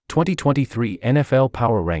2023 NFL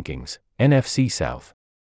Power Rankings, NFC South.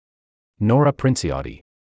 Nora Princiotti.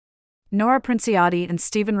 Nora Princiotti and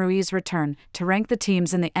Steven Ruiz return to rank the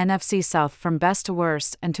teams in the NFC South from best to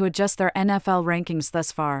worst and to adjust their NFL rankings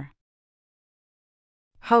thus far.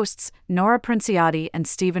 Hosts, Nora Princiotti and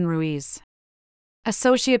Steven Ruiz.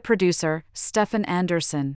 Associate producer, Stefan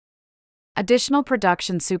Anderson. Additional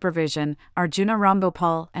production supervision, Arjuna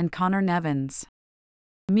Rambopal and Connor Nevins.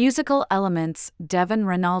 Musical elements, Devin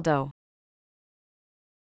Ronaldo.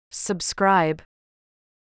 Subscribe.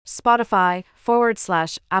 Spotify,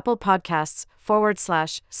 /Apple Podcasts,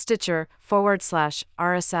 /Stitcher,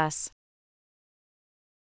 /RSS.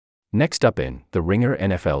 Next up in The Ringer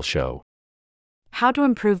NFL Show. How to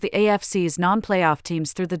improve the AFC's non-playoff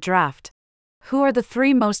teams through the draft. Who are the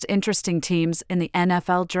three most interesting teams in the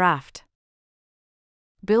NFL draft?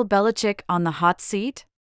 Bill Belichick on the hot seat?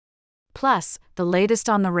 Plus, the latest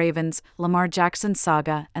on the Ravens, Lamar Jackson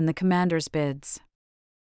saga and the Commanders' bids.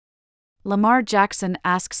 Lamar Jackson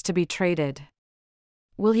asks to be traded.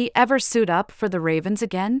 Will he ever suit up for the Ravens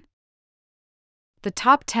again? The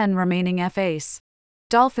top 10 remaining FAs.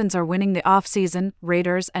 Dolphins are winning the offseason.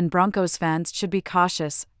 Raiders and Broncos fans should be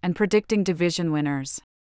cautious and predicting division winners.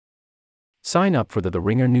 Sign up for the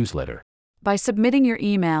Ringer newsletter. By submitting your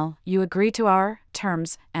email, you agree to our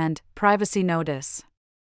terms and privacy notice.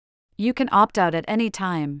 You can opt out at any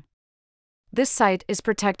time. This site is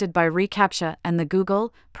protected by reCAPTCHA and the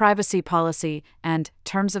Google privacy policy and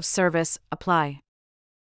terms of service apply.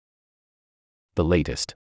 The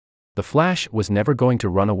latest. The Flash was never going to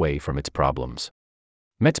run away from its problems.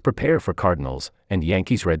 Mets prepare for Cardinals and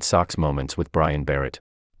Yankees-Red Sox moments with Brian Barrett.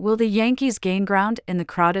 Will the Yankees gain ground in the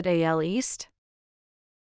crowded AL East?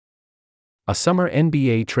 A summer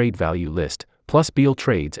NBA trade value list, plus Beal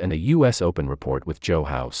trades and a U.S. Open report with Joe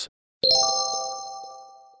House.